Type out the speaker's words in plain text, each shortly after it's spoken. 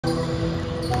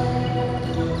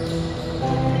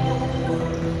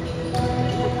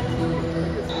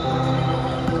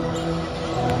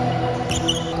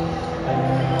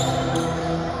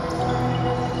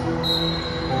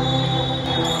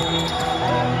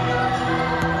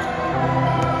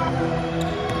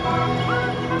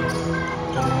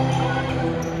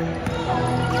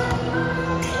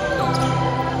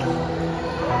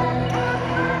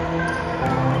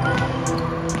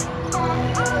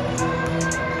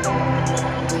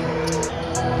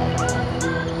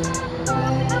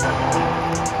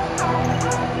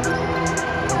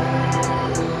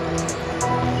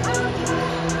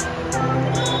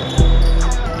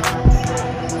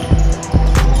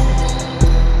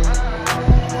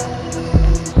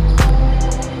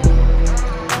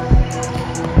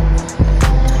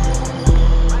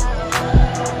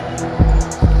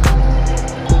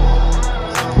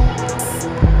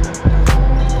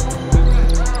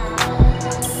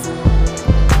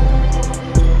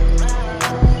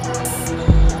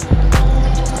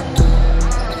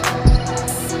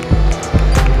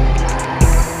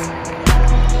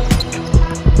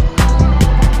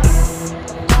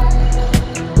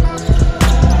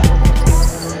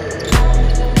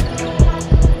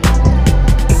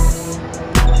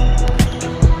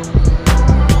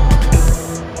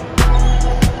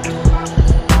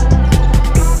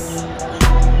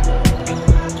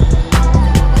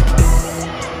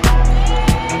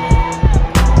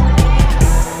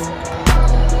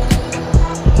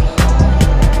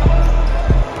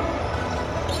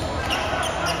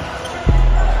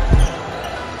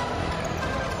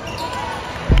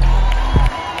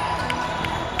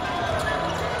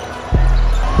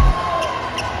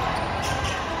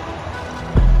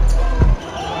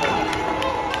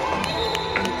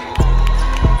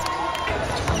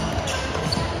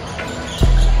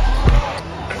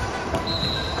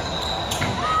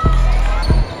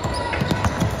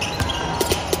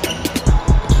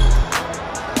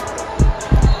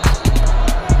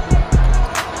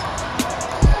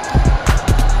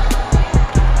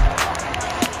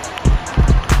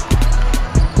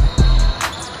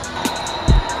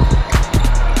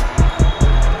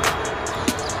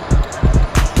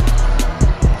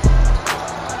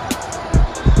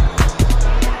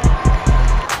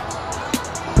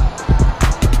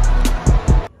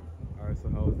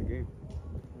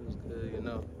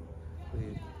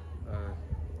basically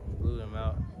blew them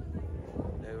out.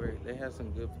 They had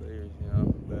some good players, you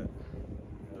know, but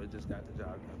we just got the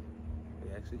job done.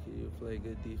 We executed, played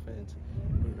good defense.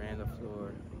 We ran the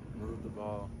floor, moved the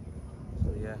ball.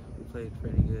 So yeah, we played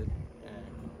pretty good, and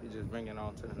we just bring it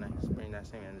on to the next, bring that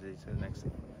same energy to the next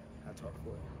thing. I talk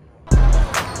for it.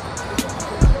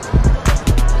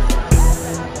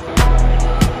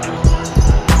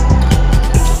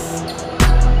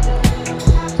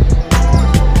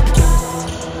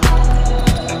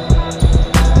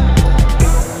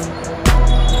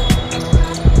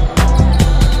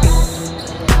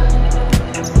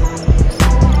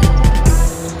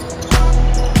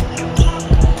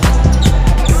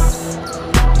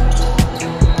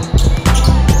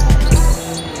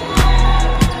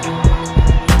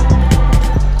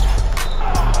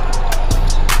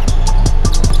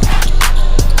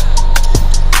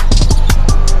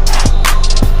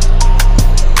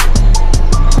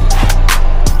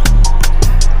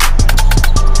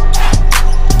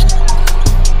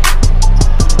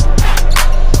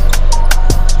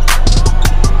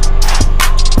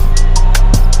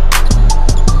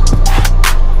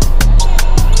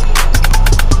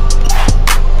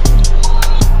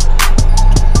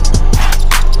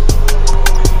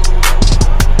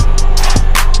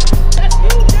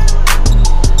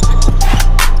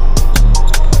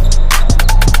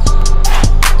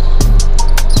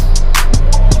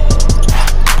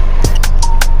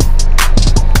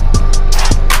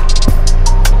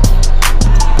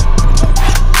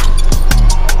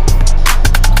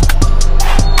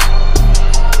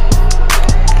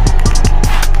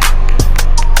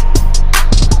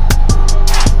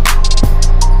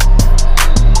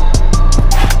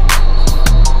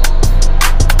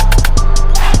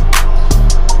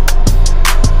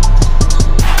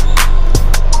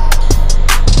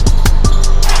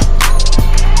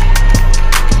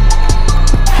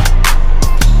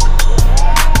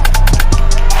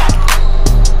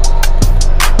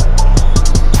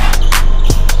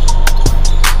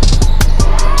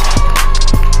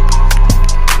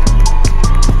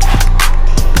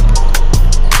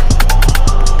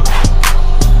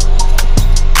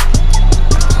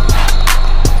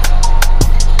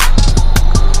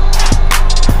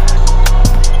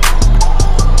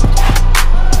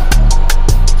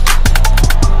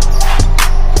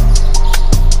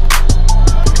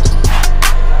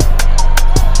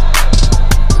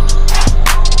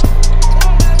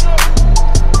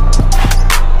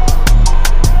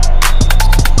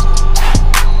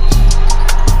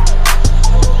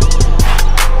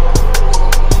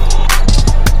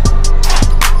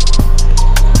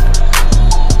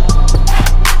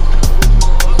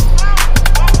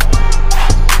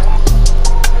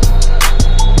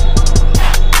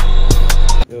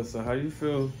 So how do you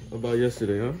feel about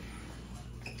yesterday, huh?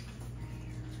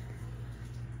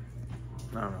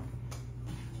 I don't know.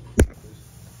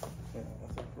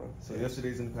 So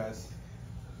yesterday's in the past.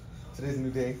 Today's a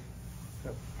new day.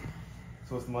 Yep.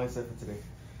 So what's the mindset for today?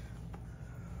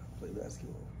 Play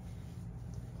basketball.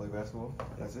 Play basketball?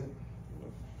 That's it?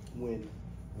 Win.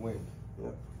 Win.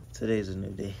 Yep. Today's a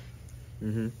new day.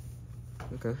 Mm-hmm.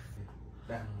 Okay.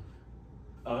 Down.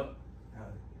 Up.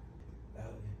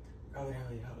 Holly.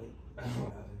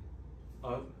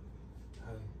 Up.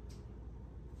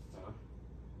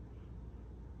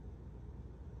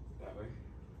 That way.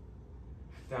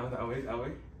 Down, that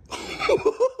way.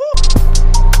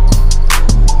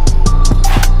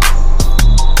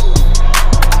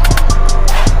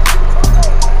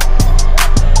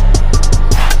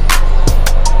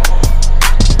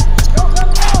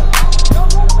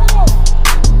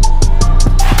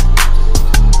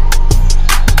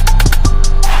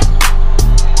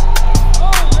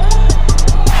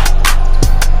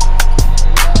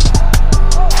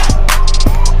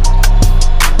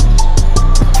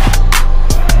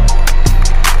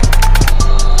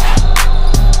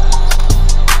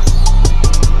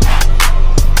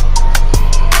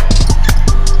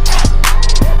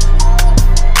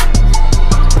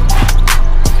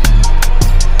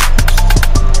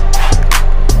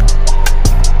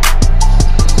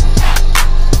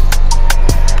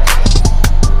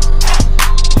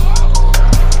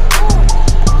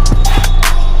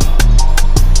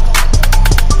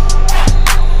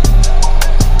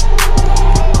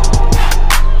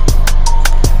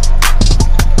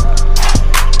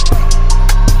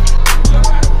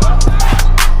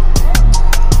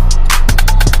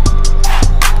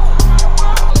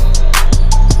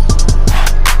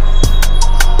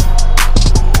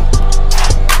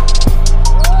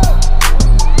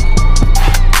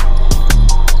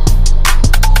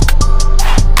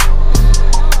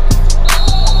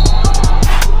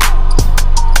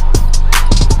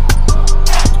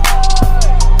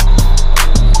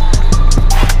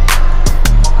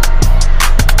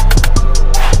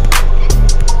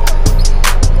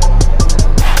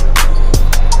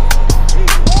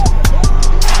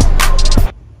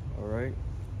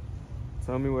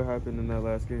 Tell me what happened in that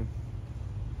last game.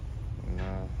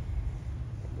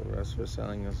 The refs were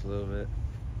selling us a little bit,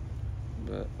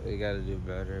 but we got to do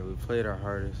better. We played our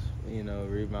hardest.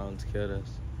 Rebounds killed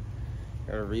us.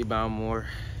 Got to rebound more,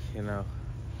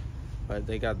 but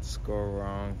they got the score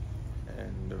wrong,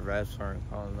 and the refs aren't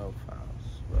calling no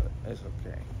fouls, but it's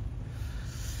okay.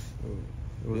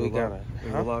 It was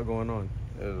a lot going on.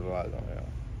 It was a lot going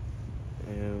on.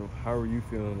 And how were you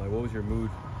feeling? Like, what was your mood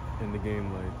in the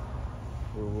game? Like,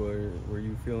 were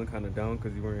you feeling kind of down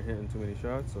because you weren't hitting too many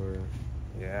shots, or?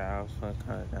 Yeah, I was feeling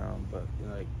kind of down, but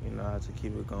I had to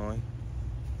keep it going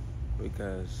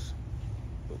because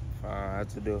I had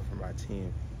to do it for my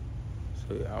team.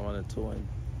 So I wanted to win.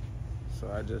 So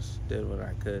I just did what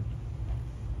I could.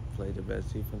 Played the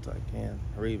best defense I can.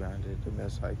 Rebounded the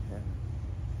best I can.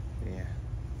 Yeah.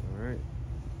 All right.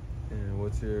 And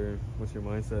what's your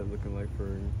mindset looking like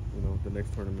for the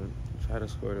next tournament? Try to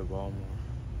score the ball more.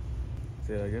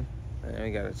 Say that again. And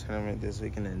we got a tournament this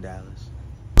weekend in Dallas.